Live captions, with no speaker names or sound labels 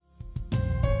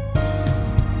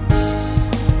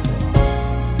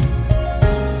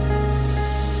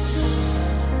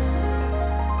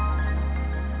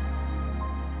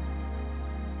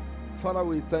Father,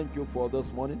 we thank you for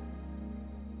this morning.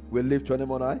 We lift your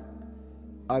name on high.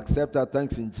 Accept our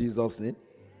thanks in Jesus' name.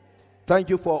 Thank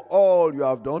you for all you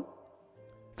have done.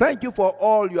 Thank you for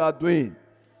all you are doing.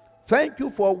 Thank you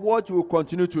for what you will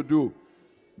continue to do.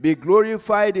 Be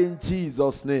glorified in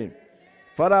Jesus' name.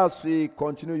 Father, as we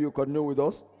continue, you continue with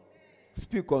us.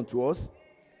 Speak unto us.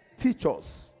 Teach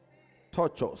us.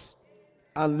 Touch us.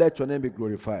 And let your name be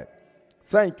glorified.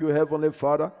 Thank you, Heavenly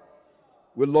Father.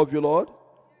 We love you, Lord.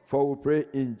 For we pray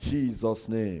in Jesus'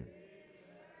 name.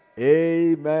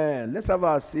 Amen. Let's have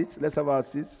our seats. Let's have our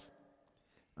seats.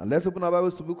 And let's open our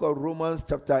Bibles to the book of Romans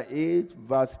chapter 8,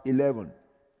 verse 11.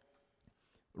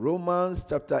 Romans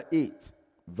chapter 8,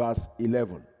 verse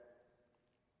 11.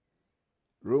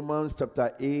 Romans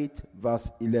chapter 8, verse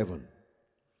 11.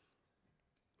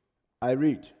 I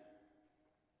read.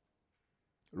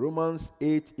 Romans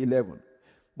 8, 11.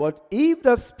 But if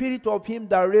the spirit of him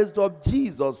that raised up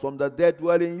Jesus from the dead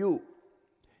dwell in you,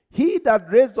 he that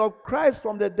raised up Christ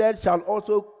from the dead shall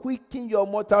also quicken your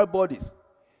mortal bodies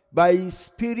by his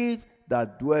spirit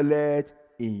that dwelleth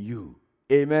in you.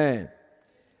 Amen.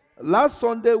 Last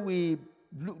Sunday we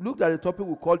looked at a topic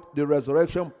we called the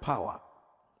resurrection power.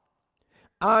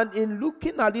 And in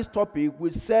looking at this topic,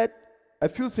 we said a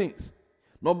few things.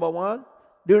 Number one,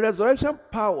 the resurrection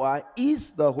power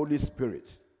is the Holy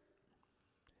Spirit.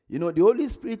 You know, the Holy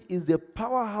Spirit is the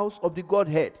powerhouse of the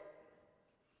Godhead.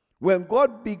 When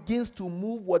God begins to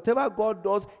move, whatever God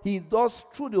does, he does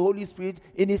through the Holy Spirit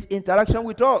in his interaction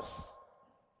with us.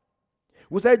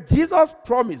 We said Jesus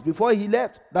promised before he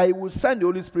left that he would send the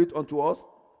Holy Spirit unto us.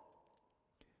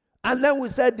 And then we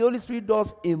said the Holy Spirit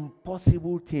does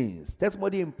impossible things. Tell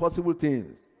somebody impossible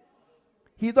things.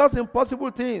 He does impossible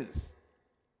things.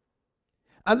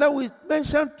 And then we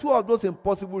mentioned two of those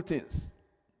impossible things.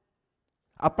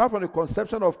 Apart from the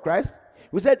conception of Christ,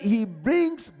 we said he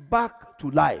brings back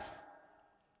to life.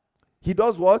 He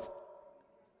does what?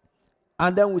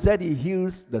 And then we said he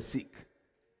heals the sick.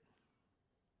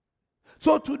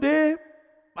 So today,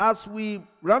 as we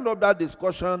round up that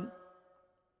discussion,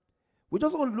 we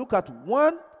just want to look at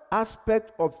one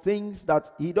aspect of things that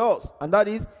he does, and that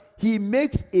is he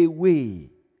makes a way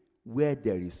where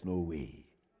there is no way.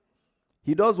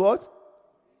 He does what?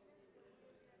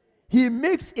 He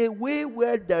makes a way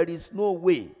where there is no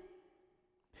way.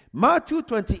 Matthew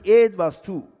 28 verse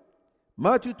 2.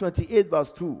 Matthew 28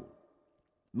 verse 2.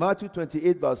 Matthew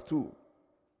 28 verse 2.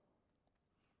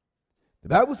 The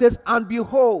Bible says, and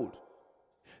behold,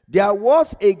 there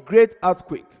was a great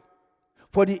earthquake,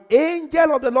 for the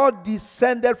angel of the Lord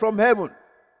descended from heaven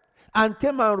and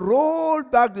came and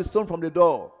rolled back the stone from the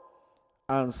door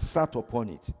and sat upon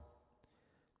it.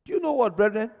 Do you know what,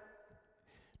 brethren?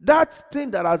 That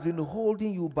thing that has been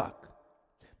holding you back,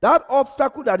 that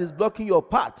obstacle that is blocking your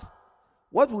path,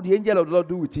 what would the angel of the Lord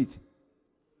do with it?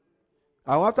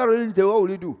 And after rolling it, what will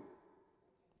he do?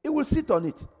 He will sit on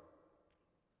it.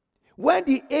 When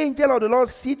the angel of the Lord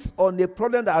sits on a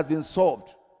problem that has been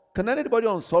solved, can anybody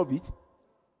unsolve it?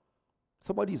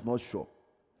 Somebody is not sure.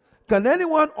 Can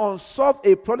anyone unsolve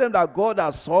a problem that God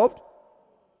has solved?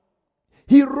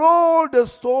 He rolled the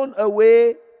stone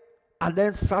away and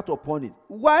then sat upon it.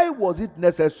 Why was it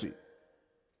necessary?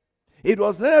 It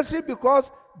was necessary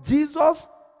because Jesus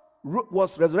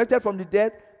was resurrected from the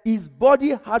dead. His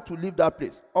body had to leave that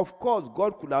place. Of course,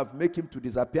 God could have made him to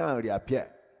disappear and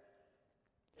reappear.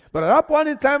 But at that point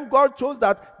in time, God chose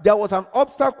that there was an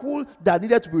obstacle that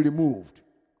needed to be removed.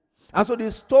 And so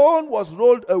the stone was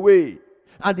rolled away.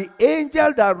 And the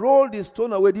angel that rolled the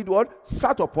stone away did what?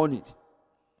 Sat upon it.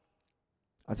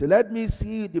 I said, let me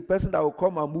see the person that will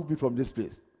come and move me from this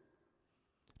place.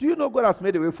 Do you know God has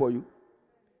made a way for you?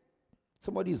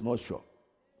 Somebody is not sure.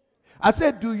 I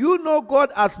said, do you know God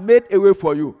has made a way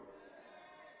for you?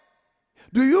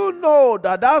 Do you know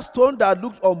that that stone that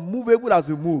looks unmovable has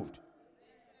been moved?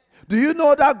 Do you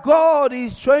know that God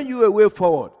is showing you a way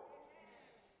forward?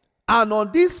 And on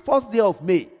this first day of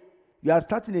May, you are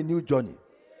starting a new journey.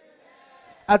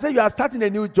 I said you are starting a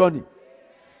new journey.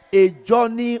 A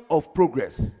journey of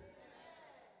progress.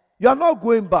 You are not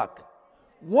going back.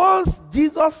 Once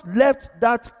Jesus left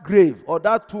that grave or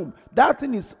that tomb, that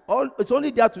thing is it's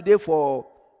only there today for,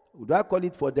 do I call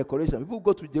it for decoration? People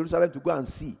go to Jerusalem to go and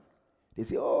see. They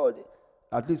say, oh,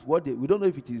 at least we don't know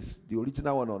if it is the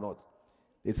original one or not.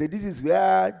 They say this is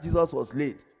where Jesus was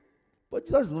laid. But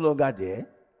Jesus is no longer there.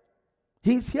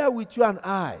 He's here with you and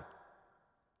I.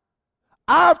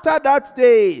 After that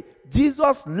day,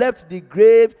 Jesus left the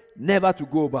grave never to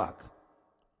go back.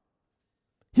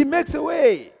 He makes a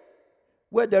way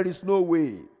where there is no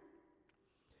way.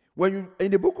 When you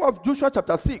in the book of Joshua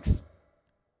chapter 6,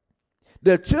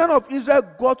 the children of Israel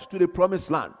got to the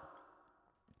promised land.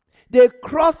 They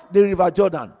crossed the river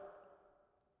Jordan.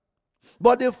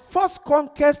 But the first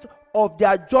conquest of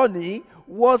their journey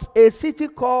was a city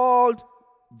called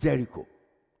Jericho.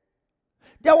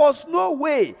 There was no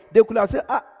way they could have said,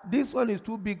 this one is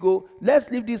too big,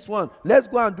 let's leave this one. Let's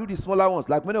go and do the smaller ones,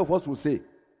 like many of us will say.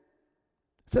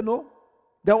 Say no,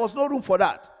 there was no room for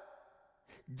that.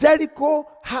 Jericho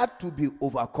had to be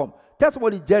overcome. Tell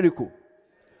somebody, Jericho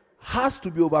has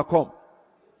to be overcome.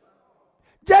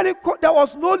 Jericho, there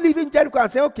was no leaving Jericho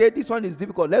and saying, okay, this one is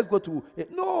difficult, let's go to it.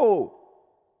 No.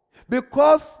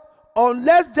 Because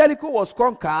unless Jericho was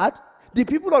conquered, the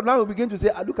people of now will begin to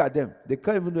say, look at them, they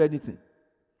can't even do anything.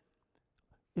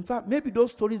 In fact, maybe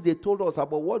those stories they told us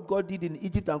about what God did in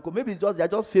Egypt and maybe they're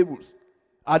just fables.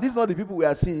 Are these not the people we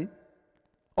are seeing?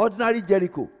 Ordinary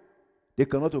Jericho, they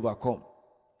cannot overcome.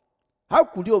 How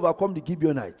could they overcome the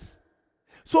Gibeonites?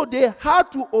 So they had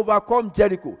to overcome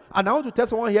Jericho. And I want to tell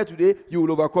someone here today, you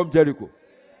will overcome Jericho.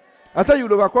 I said you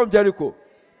will overcome Jericho.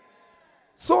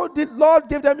 So the Lord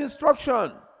gave them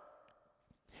instruction.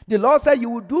 The Lord said you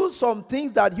will do some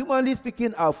things that humanly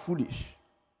speaking are foolish.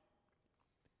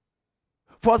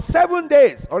 For 7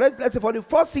 days, or let's say for the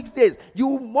first 6 days, you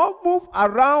will move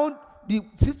around the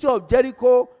city of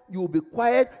Jericho, you will be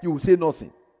quiet, you will say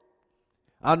nothing.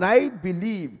 And I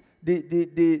believe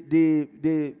the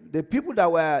people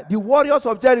that were the warriors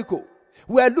of Jericho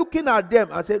were looking at them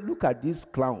and said, look at these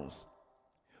clowns.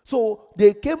 So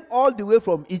they came all the way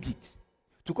from Egypt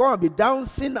to come and be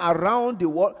dancing around the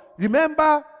world.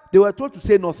 Remember, they were told to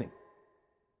say nothing.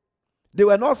 They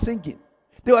were not singing.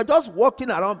 They were just walking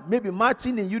around, maybe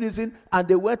marching in unison, and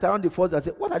they went around the forest and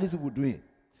said, what are these people doing?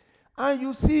 And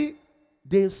you see,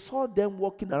 they saw them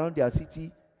walking around their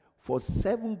city for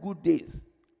 7 good days.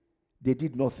 They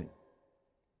did nothing.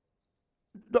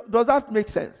 Does that make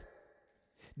sense?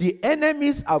 The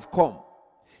enemies have come.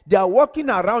 They are walking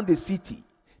around the city.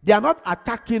 They are not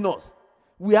attacking us.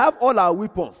 We have all our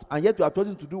weapons, and yet we are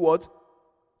chosen to do what?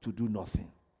 To do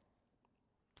nothing.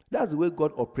 That's the way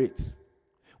God operates.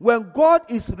 When God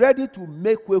is ready to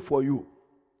make way for you,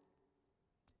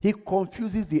 He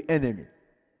confuses the enemy.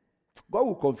 God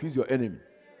will confuse your enemy.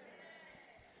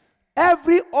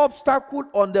 Every obstacle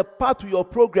on the path to your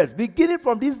progress, beginning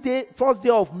from this day, first day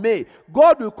of May,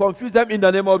 God will confuse them in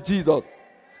the name of Jesus.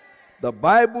 The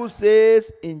Bible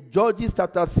says in Judges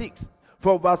chapter 6,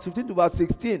 from verse 15 to verse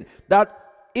 16, that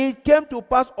it came to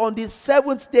pass on the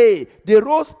 7th day, they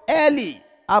rose early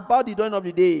about the dawn of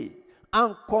the day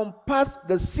and compassed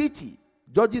the city.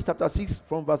 Judges chapter 6,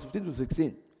 from verse 15 to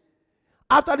 16.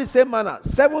 After the same manner,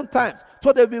 7 times.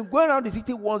 So they've been going around the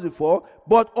city once before,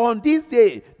 but on this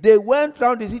day, they went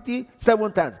around the city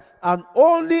 7 times. And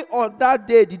only on that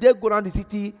day did they go around the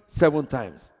city 7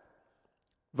 times.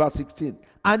 Verse 16.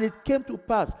 And it came to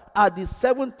pass at the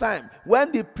 7th time,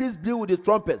 when the priest blew with the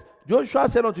trumpets, Joshua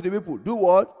said unto the people, do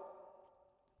what?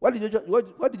 What did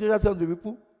Joshua say unto the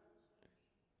people?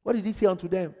 What did he say unto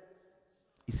them?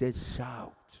 He said,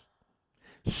 shout.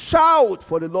 Shout,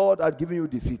 for the Lord had given you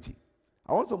the city.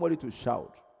 I want somebody to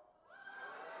shout.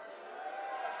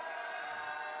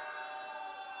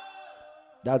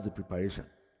 That's the preparation.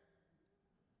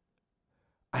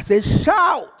 I say,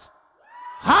 shout.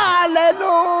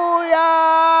 Hallelujah.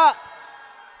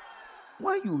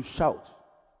 When you shout,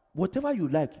 whatever you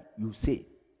like, you say.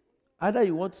 Either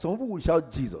you want, some people will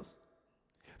shout Jesus.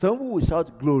 Some people will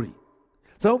shout glory.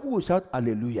 Some people will shout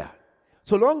hallelujah.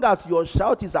 So long as your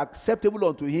shout is acceptable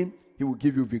unto Him, He will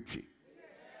give you victory.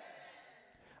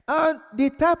 And the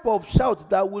type of shout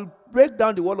that will break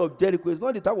down the wall of Jericho is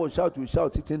not the type of shout you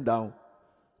shout sitting down.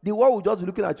 The wall will just be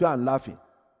looking at you and laughing.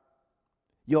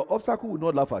 Your obstacle will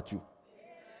not laugh at you.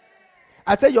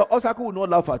 I said your obstacle will not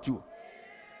laugh at you.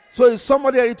 So is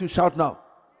somebody ready to shout now?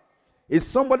 Is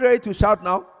somebody ready to shout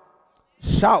now?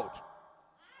 Shout.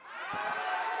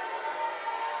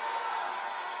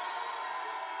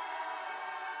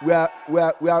 We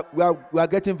are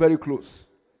getting very close.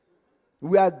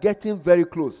 We are getting very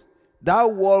close. That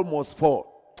wall must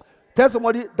fall. Tell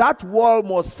somebody, that wall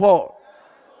must fall.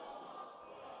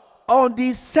 On the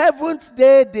 7th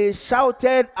day, they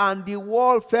shouted and the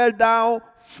wall fell down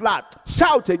flat.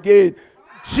 Shout again.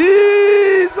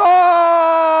 Jesus!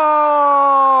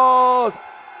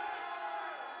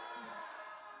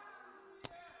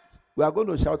 We are going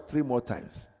to shout 3 more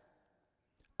times.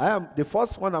 The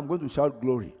first one, I'm going to shout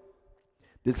glory.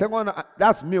 The second one,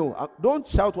 that's me. Don't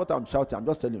shout what I'm shouting. I'm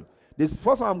just telling you. This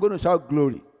first one, I'm going to shout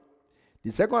glory.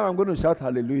 The second one, I'm going to shout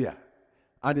hallelujah.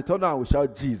 And the third one, I will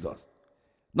shout Jesus.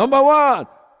 Number 1,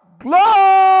 glory.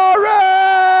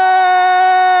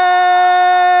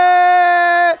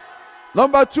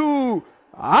 Number 2,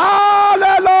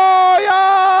 hallelujah.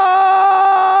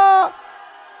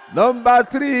 Number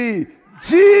 3,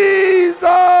 Jesus.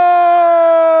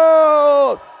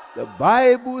 The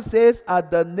Bible says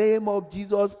at the name of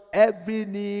Jesus, every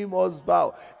knee must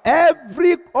bow.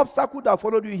 Every obstacle that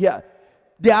followed you here,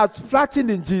 they are flattened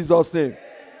in Jesus' name.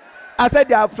 I said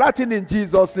they are flattened in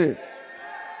Jesus' name.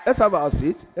 Let's have our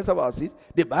seat.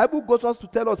 The Bible goes on to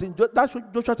tell us in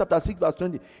Joshua chapter 6 verse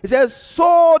 20. It says,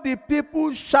 so the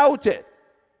people shouted,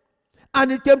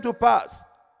 and it came to pass,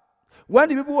 when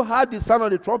the people heard the sound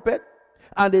of the trumpet,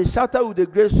 and they shouted with a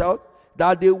great shout,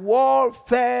 that the wall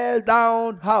fell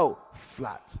down, how?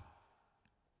 Flat.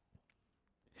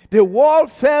 The wall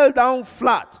fell down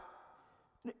flat.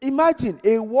 Imagine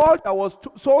a wall that was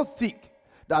so thick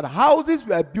that houses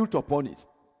were built upon it.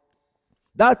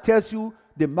 That tells you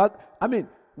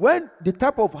when the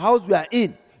type of house we are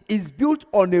in is built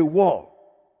on a wall,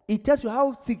 it tells you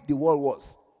how thick the wall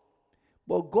was.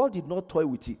 But God did not toy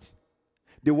with it.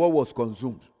 The wall was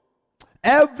consumed.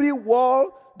 Every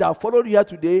wall that followed you here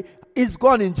today is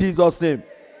gone in Jesus' name.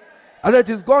 I said it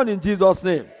is gone in Jesus'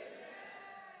 name.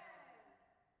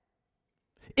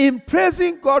 In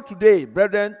praising God today,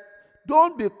 brethren,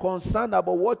 don't be concerned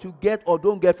about what you get or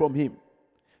don't get from Him.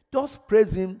 Just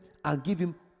praise Him and give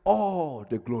Him all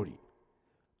the glory,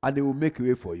 and He will make a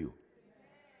way for you.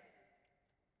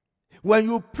 When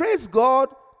you praise God,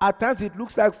 at times it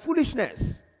looks like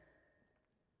foolishness,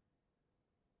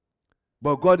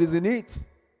 but God is in it.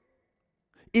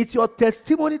 It's your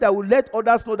testimony that will let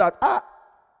others know that,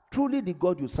 truly the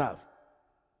God you serve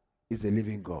is a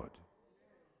living God.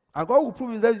 And God will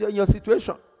prove Himself in your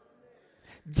situation.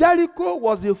 Jericho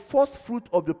was the first fruit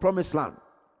of the promised land.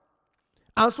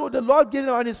 And so the Lord gave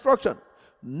them an instruction.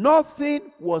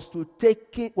 Nothing was to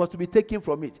be taken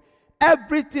from it.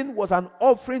 Everything was an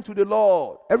offering to the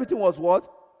Lord. Everything was what?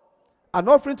 An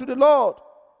offering to the Lord.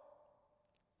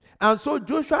 And so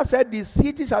Joshua said, the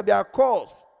city shall be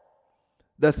accursed.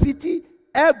 The city,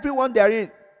 everyone therein,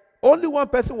 only one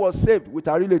person was saved with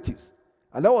her relatives.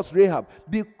 And that was Rahab,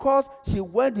 because she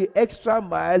went the extra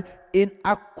mile in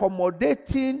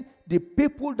accommodating the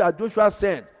people that Joshua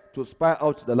sent to spy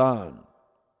out the land.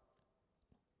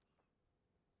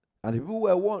 And the people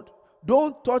were warned,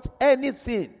 don't touch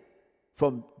anything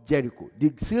from Jericho.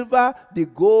 The silver, the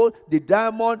gold, the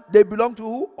diamond, they belong to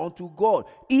who? Unto God.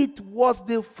 It was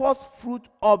the first fruit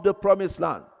of the promised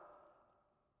land.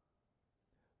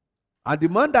 And the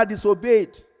man that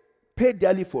disobeyed paid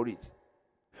dearly for it.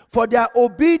 For their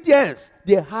obedience,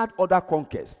 they had other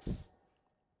conquests.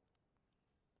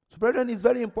 So, brethren, it's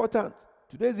very important.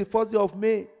 Today is the first day of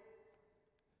May.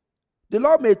 The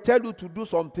Lord may tell you to do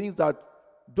some things that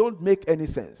don't make any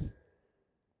sense,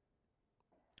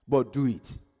 but do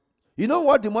it. You know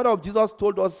what the mother of Jesus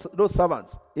told us, those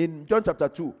servants, in John chapter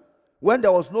 2, when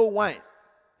there was no wine?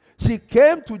 She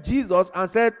came to Jesus and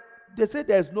said, they said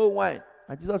there's no wine.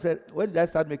 And Jesus said, when did I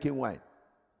start making wine?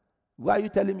 Why are you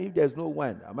telling me if there's no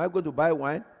wine? Am I going to buy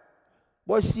wine?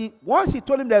 But once she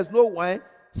told him there's no wine,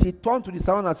 she turned to the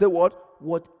servant and said, what?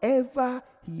 Whatever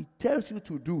he tells you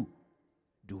to do,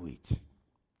 do it.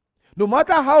 No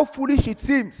matter how foolish it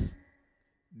seems,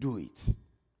 do it.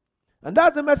 And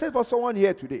that's the message for someone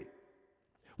here today.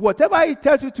 Whatever he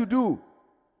tells you to do,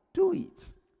 do it.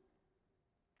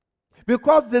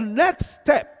 Because the next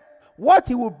step, what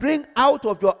he will bring out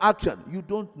of your action, you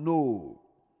don't know.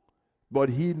 But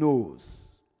he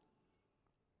knows.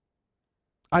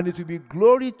 And it will be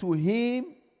glory to him,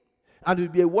 and it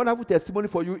will be a wonderful testimony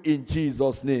for you in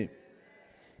Jesus' name.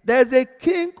 There is a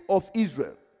king of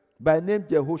Israel by name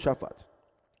Jehoshaphat.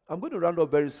 I'm going to round up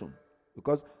very soon,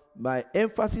 because my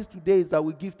emphasis today is that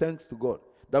we give thanks to God,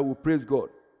 that we praise God.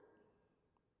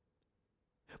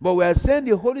 But we are saying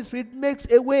the Holy Spirit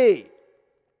makes a way.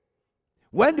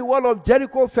 When the wall of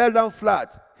Jericho fell down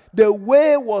flat, the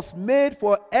way was made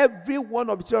for every one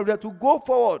of the children of Israel to go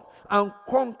forward and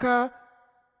conquer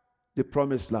the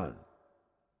promised land.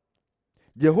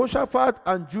 Jehoshaphat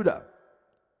and Judah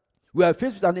were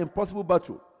faced with an impossible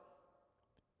battle.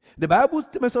 The Bible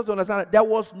makes us to understand that there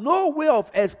was no way of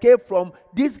escape from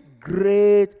this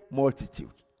great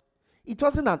multitude. It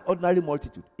wasn't an ordinary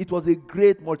multitude. It was a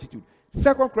great multitude.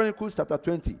 2 Chronicles chapter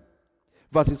 20,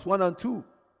 verses 1 and 2.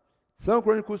 2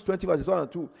 Chronicles 20, verses 1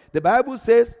 and 2. The Bible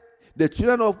says, the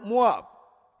children of Moab,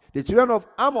 the children of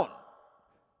Ammon,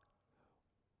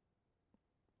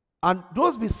 and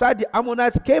those beside the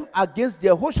Ammonites came against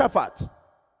Jehoshaphat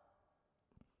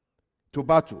to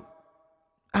battle.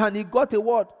 And he got a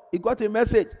word, he got a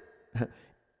message.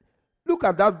 Look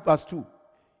at that verse 2.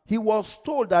 He was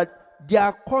told that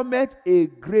there cometh a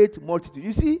great multitude.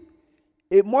 You see,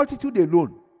 a multitude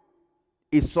alone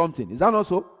is something. Is that not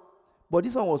so? But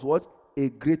this one was what? A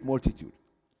great multitude.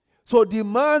 So the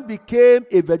man became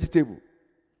a vegetable.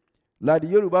 Like the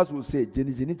Yorubas will say,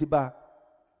 "Jeni jeni tiba."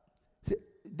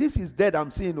 This is dead, I'm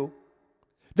seeing. No,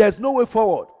 there's no way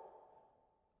forward.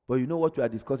 But you know what we are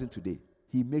discussing today?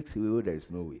 He makes a way where there is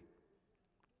no way.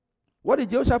 What did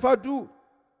Jehoshaphat do?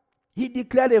 He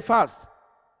declared a fast.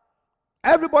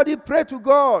 Everybody pray to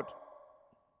God.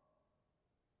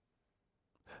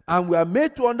 And we are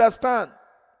made to understand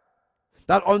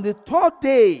that on the third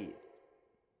day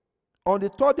of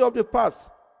the fast,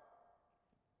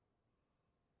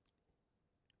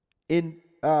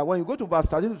 when you go to verse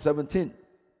 13 to 17,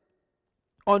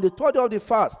 on the third day of the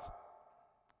fast,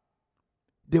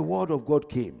 the word of God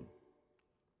came.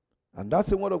 And that's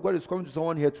the word of God is coming to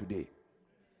someone here today.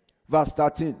 Verse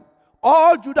 13.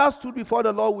 All Judah stood before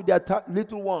the Lord with their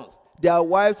little ones, their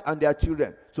wives and their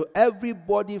children. So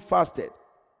everybody fasted.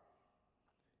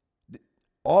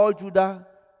 All Judah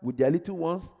with their little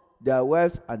ones, their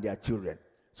wives and their children.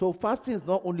 So fasting is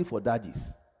not only for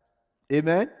daddies.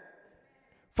 Amen?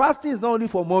 Fasting is not only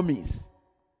for mommies.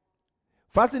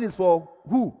 Fasting is for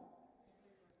who?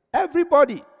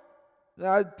 Everybody.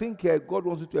 I think God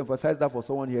wants you to emphasize that for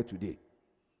someone here today.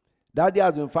 Daddy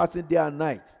has been fasting day and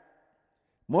night.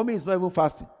 Mommy is not even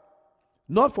fasting.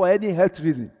 Not for any health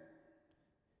reason.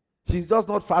 She's just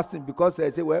not fasting because I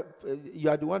say, well, you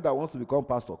are the one that wants to become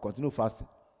pastor. Continue fasting.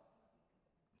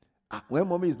 When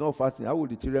mommy is not fasting, how will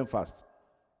the children fast?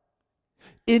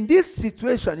 In this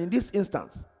situation, in this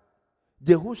instance,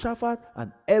 Jehoshaphat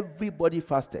and everybody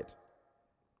fasted.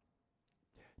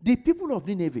 The people of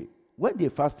Nineveh, when they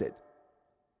fasted,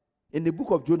 in the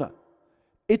book of Jonah,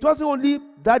 it wasn't only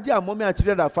daddy and mommy and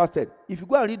children that fasted. If you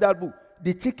go and read that book,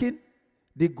 the chicken,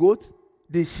 the goat,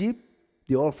 the sheep,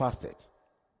 they all fasted.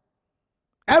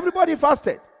 Everybody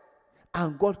fasted.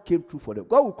 And God came through for them.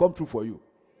 God will come through for you.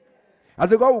 I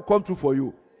said, God will come through for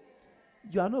you.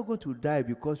 You are not going to die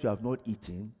because you have not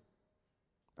eaten.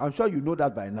 I'm sure you know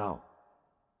that by now.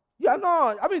 You are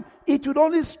not. I mean, it will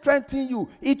only strengthen you.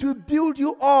 It will build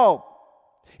you up.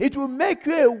 It will make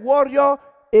you a warrior,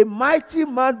 a mighty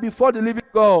man before the living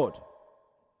God.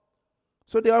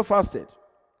 So they all fasted.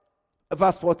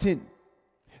 Verse 14.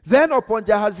 Then upon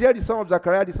Jahaziel, the son of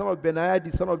Zechariah, the son of Benaiah, the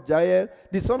son of Jael,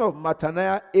 the son of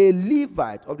Mattaniah, a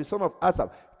Levite of the son of Asaph,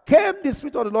 came the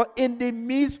Spirit of the Lord in the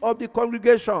midst of the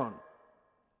congregation.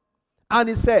 And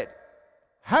he said,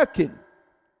 hearken,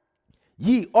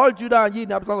 ye all Judah and ye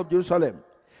inhabitants of Jerusalem,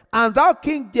 and thou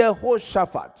King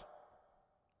Jehoshaphat,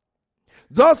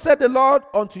 thus said the Lord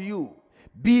unto you,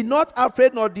 be not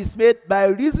afraid nor dismayed by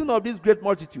reason of this great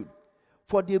multitude,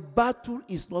 for the battle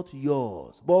is not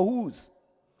yours, but whose?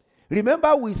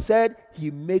 Remember we said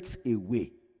he makes a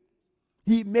way.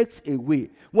 He makes a way.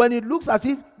 When it looks as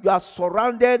if you are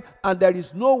surrounded and there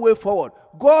is no way forward,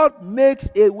 God makes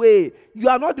a way. You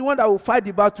are not the one that will fight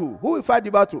the battle. Who will fight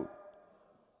the battle?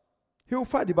 He will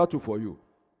fight the battle for you.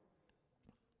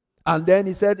 And then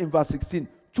he said in verse 16,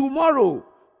 tomorrow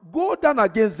go down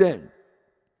against them.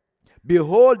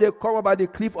 Behold, they come up by the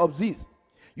cliff of Ziz.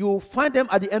 You will find them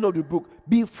at the end of the brook,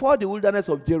 before the wilderness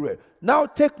of Jeruel. Now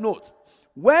take note.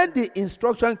 When the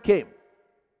instruction came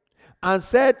and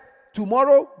said,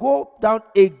 tomorrow go down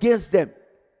against them.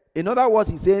 In other words,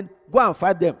 he's saying, go and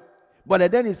fight them. But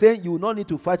then he's saying, you will not need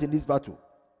to fight in this battle.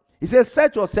 He says,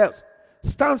 set yourselves,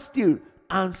 stand still,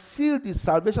 and seal the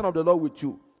salvation of the Lord with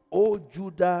you, O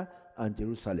Judah and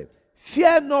Jerusalem.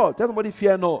 Fear not. Tell somebody,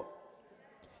 fear not.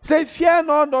 Say, fear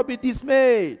not, nor be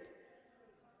dismayed.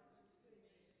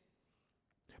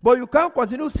 But you can't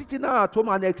continue sitting down at home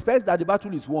and expect that the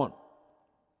battle is won.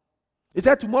 He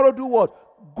said, tomorrow do what?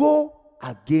 Go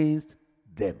against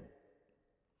them.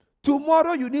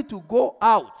 Tomorrow you need to go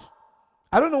out.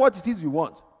 I don't know what it is you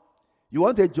want. You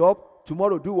want a job?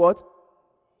 Tomorrow do what?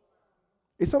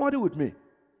 Is somebody with me?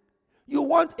 You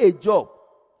want a job?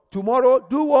 Tomorrow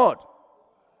do what?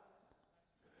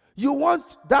 You want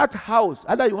that house.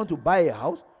 Either you want to buy a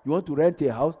house, you want to rent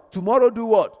a house. Tomorrow do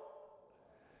what?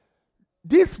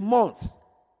 This month,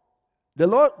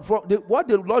 what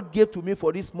the Lord gave to me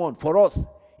for this month, for us,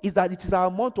 is that it is our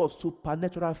month of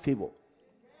supernatural favor.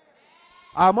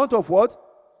 Our month of what?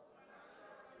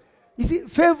 You see,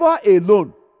 favor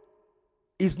alone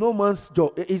is no man's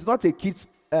job. It's not a kid's,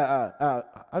 how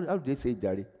do they say it,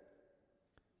 Jerry?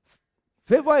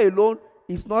 Favor alone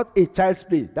is not a child's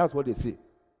play. That's what they say.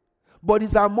 But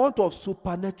it's a month of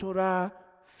supernatural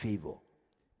favor.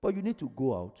 But you need to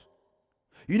go out.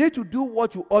 You need to do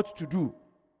what you ought to do.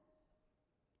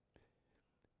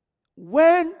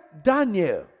 When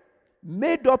Daniel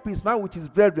made up his mind with his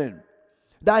brethren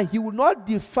that he would not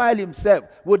defile himself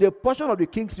with a portion of the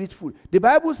king's rich food, the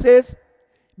Bible says,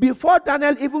 before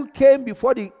Daniel even came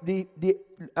before the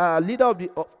leader of the,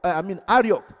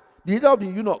 Arioch, the leader of the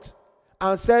eunuchs,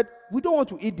 and said, we don't want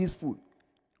to eat this food.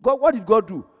 God, what did God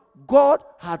do? God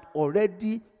had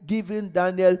already given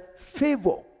Daniel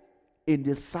favor in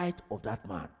the sight of that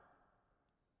man.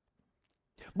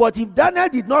 But if Daniel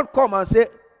did not come and say,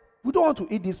 we don't want to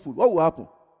eat this food, what will happen?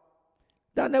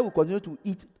 Daniel will continue to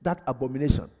eat that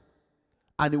abomination,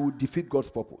 and he will defeat God's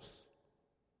purpose.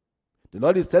 The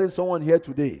Lord is telling someone here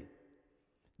today,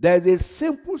 there is a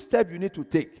simple step you need to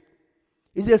take.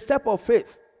 It's a step of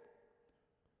faith.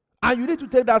 And you need to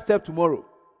take that step tomorrow.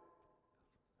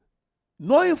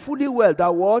 Knowing fully well that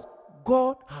what?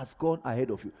 God has gone ahead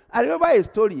of you. I remember a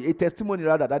story, a testimony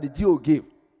rather, that the GO gave.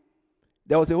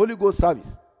 There was a Holy Ghost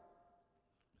service.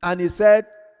 And he said,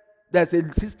 there's a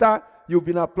sister, you've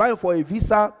been applying for a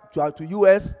visa to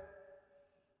US,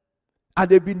 and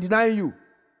they've been denying you.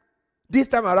 This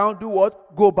time around, do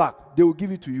what? Go back. They will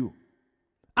give it to you.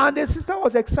 And the sister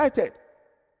was excited.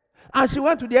 And she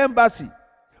went to the embassy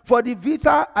for the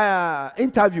visa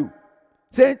interview,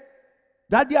 saying,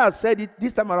 Daddy has said it,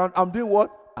 this time around, I'm doing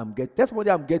what? I'm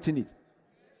getting it.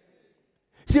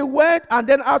 She went, and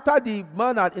then after the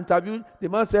man had interviewed, the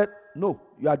man said, no,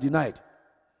 you are denied.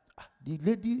 The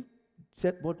lady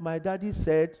said, but my daddy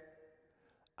said,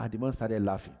 and the man started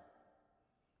laughing.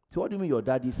 So what do you mean your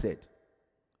daddy said?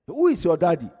 Who is your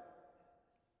daddy?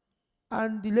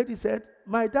 And the lady said,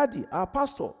 my daddy, our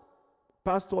pastor,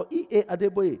 Pastor E.A.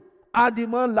 Adeboye. And the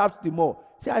man laughed the more.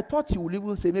 See, I thought he would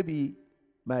even say maybe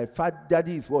my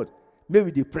daddy is what?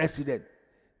 Maybe the president,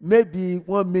 maybe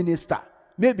one minister,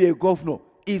 maybe a governor.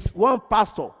 It's one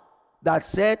pastor that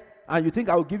said, and you think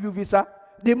I will give you visa?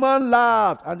 The man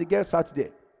laughed, and the girl sat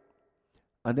there.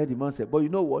 And then the man said, but you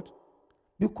know what?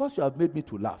 Because you have made me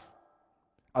to laugh,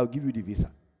 I'll give you the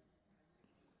visa.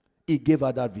 He gave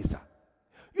her that visa.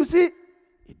 You see,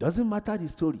 it doesn't matter the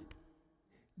story.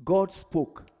 God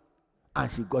spoke, and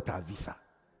she got her visa.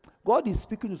 God is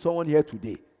speaking to someone here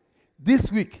today.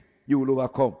 This week, you will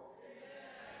overcome.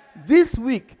 This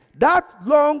week, that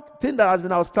long thing that has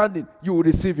been outstanding, you will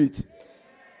receive it.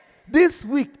 This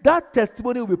week, that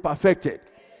testimony will be perfected.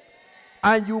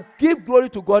 And you give glory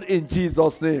to God in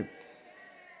Jesus' name.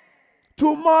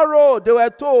 Tomorrow, they were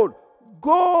told,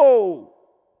 go.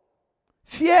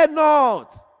 Fear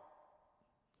not.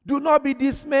 Do not be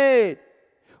dismayed.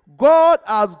 God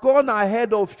has gone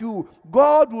ahead of you.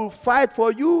 God will fight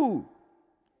for you.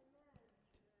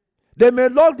 They may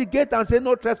lock the gate and say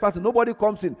no trespassing, nobody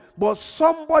comes in. But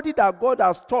somebody that God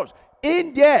has touched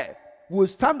in there will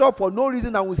stand up for no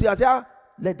reason and will say,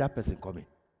 let that person come in.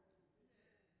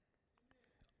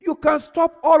 You can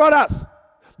stop all others.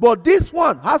 But this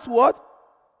one has what?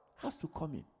 Has to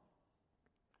come in.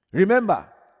 Remember,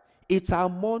 it's a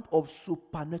month of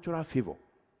supernatural favor.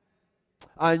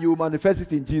 And you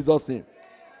manifest it in Jesus' name.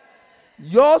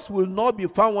 Yours will not be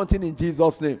found wanting in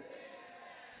Jesus' name.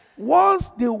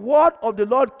 Once the word of the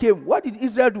Lord came, what did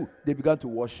Israel do? They began to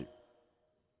worship.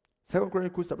 2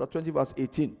 Chronicles chapter 20 verse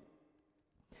 18.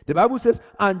 The Bible says,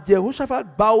 and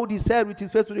Jehoshaphat bowed his head with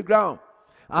his face to the ground.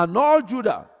 And all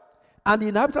Judah and the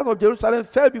inhabitants of Jerusalem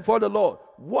fell before the Lord,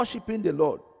 worshiping the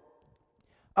Lord.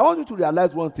 I want you to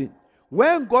realize one thing.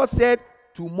 When God said,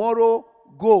 tomorrow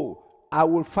go, I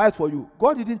will fight for you,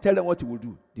 God didn't tell them what he will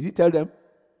do. Did he tell them?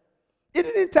 He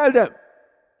didn't tell them.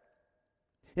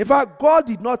 In fact, God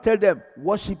did not tell them,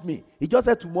 worship me. He just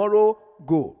said, tomorrow,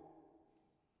 go.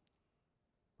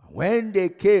 When they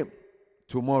came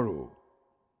tomorrow,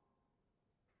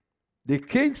 the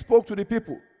king spoke to the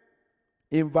people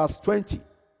in verse 20.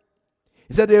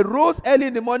 He said, they rose early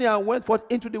in the morning and went forth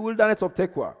into the wilderness of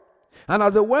Tekoa. And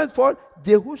as they went forth,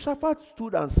 Jehoshaphat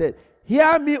stood and said,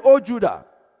 hear me, O Judah,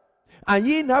 and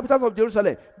ye inhabitants of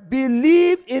Jerusalem,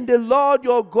 believe in the Lord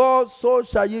your God, so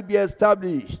shall ye be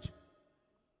established.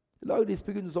 The Lord is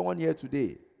speaking to someone here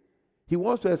today. He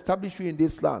wants to establish you in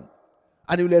this land,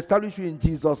 and he will establish you in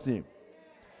Jesus' name.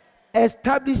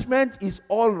 Establishment is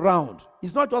all round.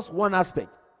 It's not just one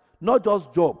aspect, not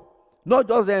just job, not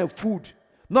just food,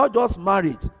 not just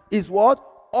marriage. It's what?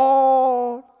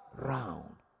 All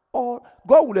round. All.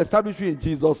 God will establish you in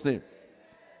Jesus' name.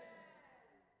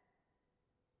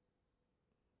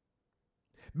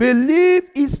 Believe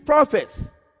his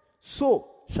prophets, so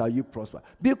shall you prosper.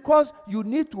 Because you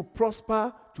need to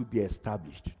prosper to be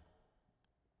established.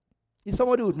 Is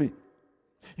somebody with me?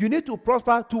 You need to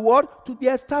prosper to what? To be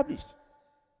established.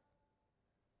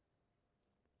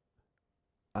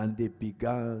 And they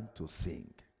began to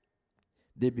sing.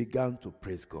 They began to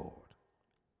praise God.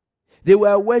 They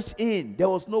were wedged in. There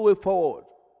was no way forward.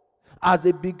 As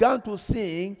they began to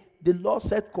sing, the Lord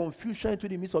set confusion into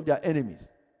the midst of their enemies.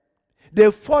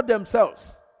 They fought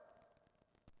themselves.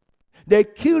 They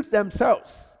killed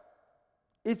themselves.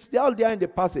 It's all there in the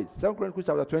passage. 2 Chronicles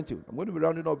chapter 20. I'm going to be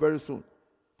rounding up very soon.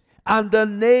 And the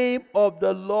name of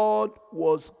the Lord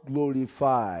was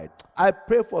glorified. I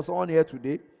pray for someone here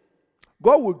today.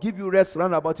 God will give you rest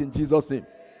round about in Jesus' name.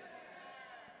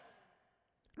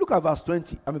 Look at verse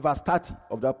 30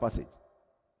 of that passage.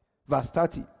 Verse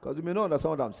 30, because you may not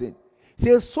understand what I'm saying. It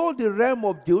says, so the realm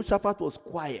of Jehoshaphat was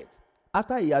quiet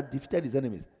after he had defeated his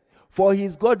enemies. For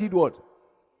his God did what?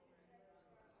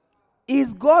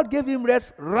 His God gave him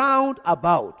rest round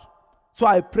about. So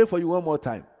I pray for you one more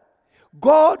time.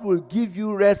 God will give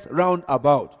you rest round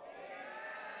about.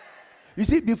 You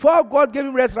see, before God gave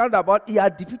him rest round about, he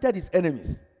had defeated his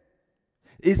enemies.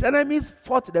 His enemies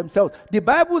fought themselves. The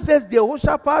Bible says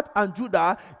Jehoshaphat and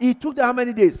Judah, it took them how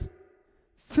many days?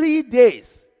 3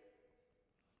 days.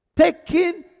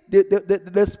 Taking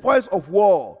the spoils of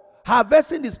war.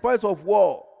 Harvesting the spoils of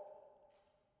war.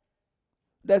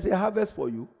 There's a harvest for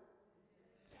you.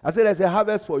 I said there's a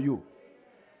harvest for you.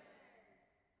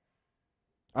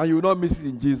 And you will not miss it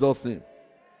in Jesus' name.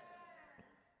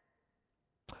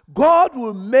 God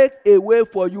will make a way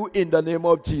for you in the name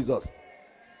of Jesus.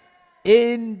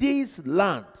 In this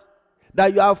land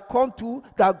that you have come to,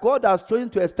 that God has chosen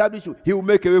to establish you, he will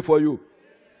make a way for you.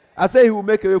 I say he will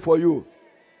make a way for you.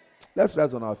 Let's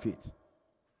rise on our feet.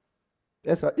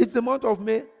 Yes, sir. It's the month of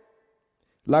May.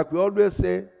 Like we always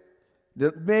say,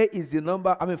 May is the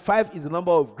number, 5 is the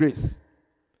number of grace.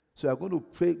 So we are going to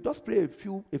pray, just pray a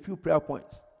few prayer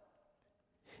points.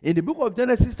 In the book of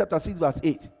Genesis chapter 6 verse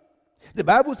 8, the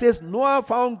Bible says, Noah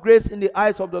found grace in the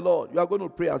eyes of the Lord. You are going to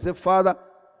pray and say, Father,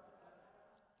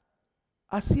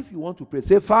 as if you want to pray,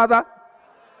 say, Father,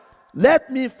 let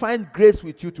me find grace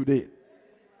with you today.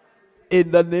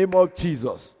 In the name of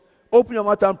Jesus. Open your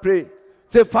mouth and pray.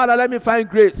 Say, Father, let me find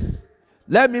grace.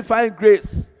 Let me find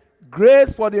grace.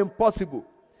 Grace for the impossible.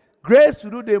 Grace to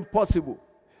do the impossible.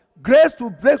 Grace to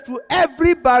break through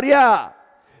every barrier.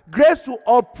 Grace to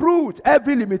uproot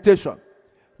every limitation.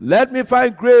 Let me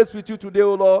find grace with you today,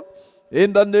 O Lord.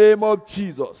 In the name of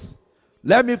Jesus.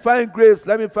 Let me find grace.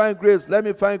 Let me find grace. Let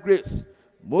me find grace.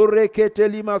 Let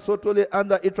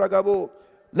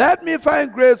me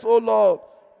find grace, O Lord.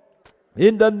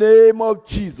 In the name of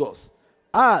Jesus.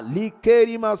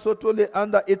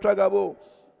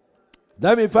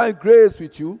 Let me find grace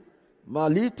with you.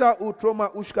 Malita utroma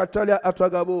ushkatalia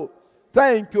atragabo.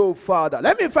 Thank you, Father.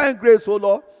 Let me find grace, O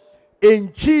Lord.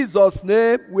 In Jesus'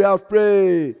 name we have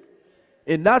prayed.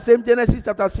 In that same Genesis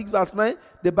chapter 6 verse 9,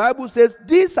 the Bible says,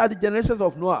 these are the generations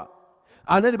of Noah.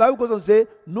 And then the Bible goes on to say,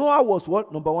 Noah was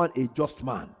what? Number one, a just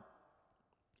man.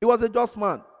 He was a just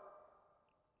man.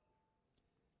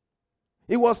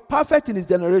 He was perfect in his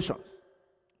generations.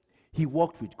 He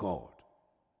walked with God.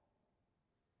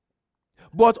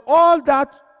 But all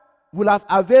that will have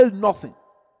availed nothing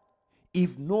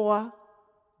if Noah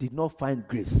did not find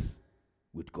grace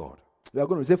with God. We are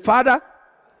going to say, Father,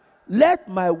 let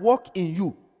my walk in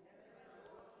you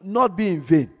not be in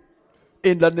vain.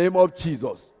 In the name of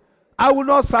Jesus. I will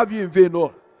not serve you in vain,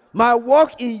 Lord. My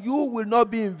walk in you will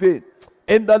not be in vain.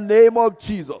 In the name of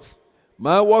Jesus.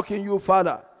 My walk in you,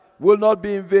 Father, will not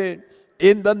be in vain.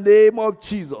 In the name of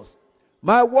Jesus.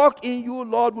 My walk in you,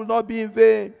 Lord, will not be in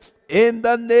vain. In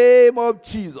the name of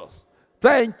Jesus.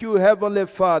 Thank you, Heavenly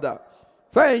Father.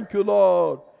 Thank you,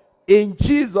 Lord. In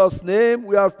Jesus' name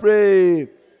we have prayed.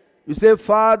 You say,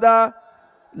 Father,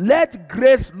 let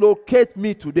grace locate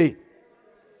me today.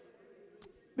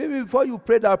 Maybe before you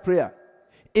pray that prayer,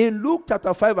 in Luke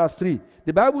chapter 5 verse 3,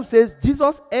 the Bible says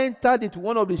Jesus entered into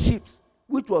one of the ships,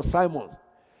 which was Simon's.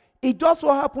 It just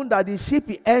so happened that the ship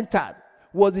he entered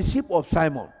was the ship of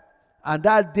Simon. And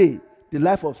that day, the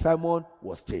life of Simon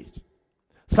was changed.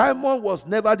 Simon was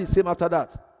never the same after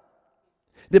that.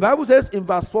 The Bible says in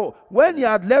verse 4, when he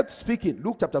had left speaking,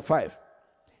 Luke chapter 5,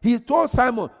 he told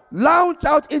Simon, launch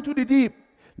out into the deep,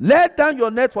 let down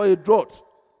your net for a draught.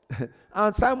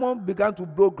 And Simon began to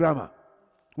blow grammar.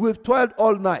 We've toiled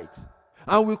all night,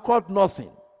 and we caught nothing.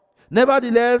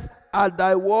 Nevertheless, at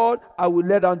thy word, I will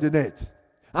let down the net.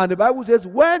 And the Bible says,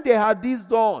 when they had this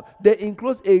done, they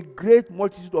enclosed a great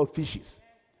multitude of fishes,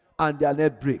 and their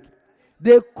net break.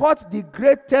 They caught the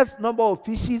greatest number of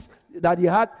fishes that he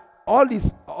had all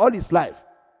his life.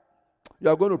 You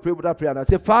are going to pray with that prayer and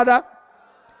say, Father,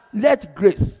 let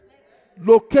grace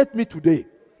locate me today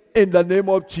in the name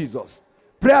of Jesus.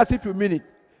 Pray as if you mean it.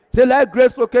 Say, let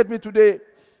grace locate me today.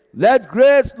 Let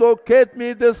grace locate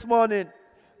me this morning.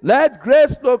 Let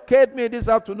grace locate me this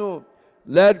afternoon.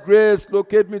 Let grace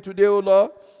locate me today, O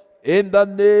Lord, in the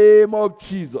name of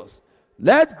Jesus.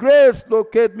 Let grace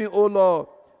locate me, O Lord.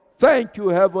 Thank you,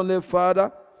 Heavenly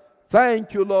Father.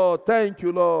 Thank you, Lord. Thank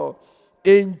you, Lord.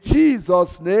 In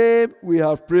Jesus' name we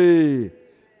have prayed.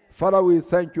 Father, we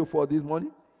thank you for this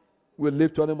morning. We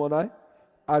lift your name on high.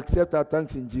 Accept our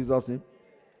thanks in Jesus' name.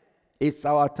 It's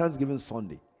our Thanksgiving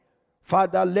Sunday.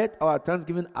 Father, let our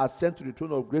thanksgiving ascend to the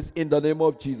throne of grace in the name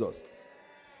of Jesus.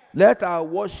 Let our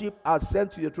worship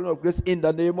ascend to the throne of grace in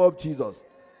the name of Jesus.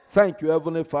 Thank you,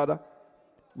 Heavenly Father.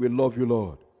 We love you,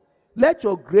 Lord. Let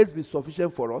your grace be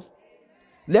sufficient for us.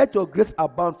 Let your grace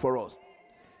abound for us.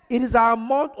 It is our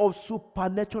month of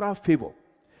supernatural favor.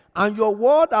 And your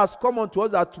word has come unto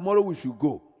us that tomorrow we should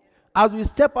go. As we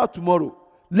step out tomorrow,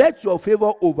 let your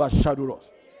favor overshadow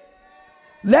us.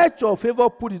 Let your favor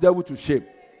put the devil to shame.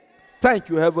 Thank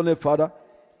you, Heavenly Father.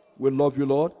 We love you,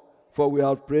 Lord, for we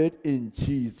have prayed in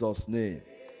Jesus' name.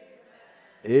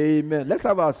 Amen. Let's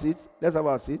have our seat. Let's have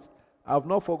our seat. I have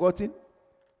not forgotten.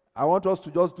 I want us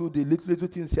to just do the little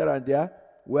things here and there.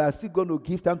 We are still going to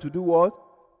give time to do what?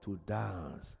 To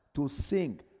dance, to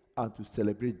sing, and to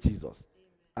celebrate Jesus.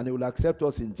 And he will accept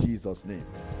us in Jesus' name.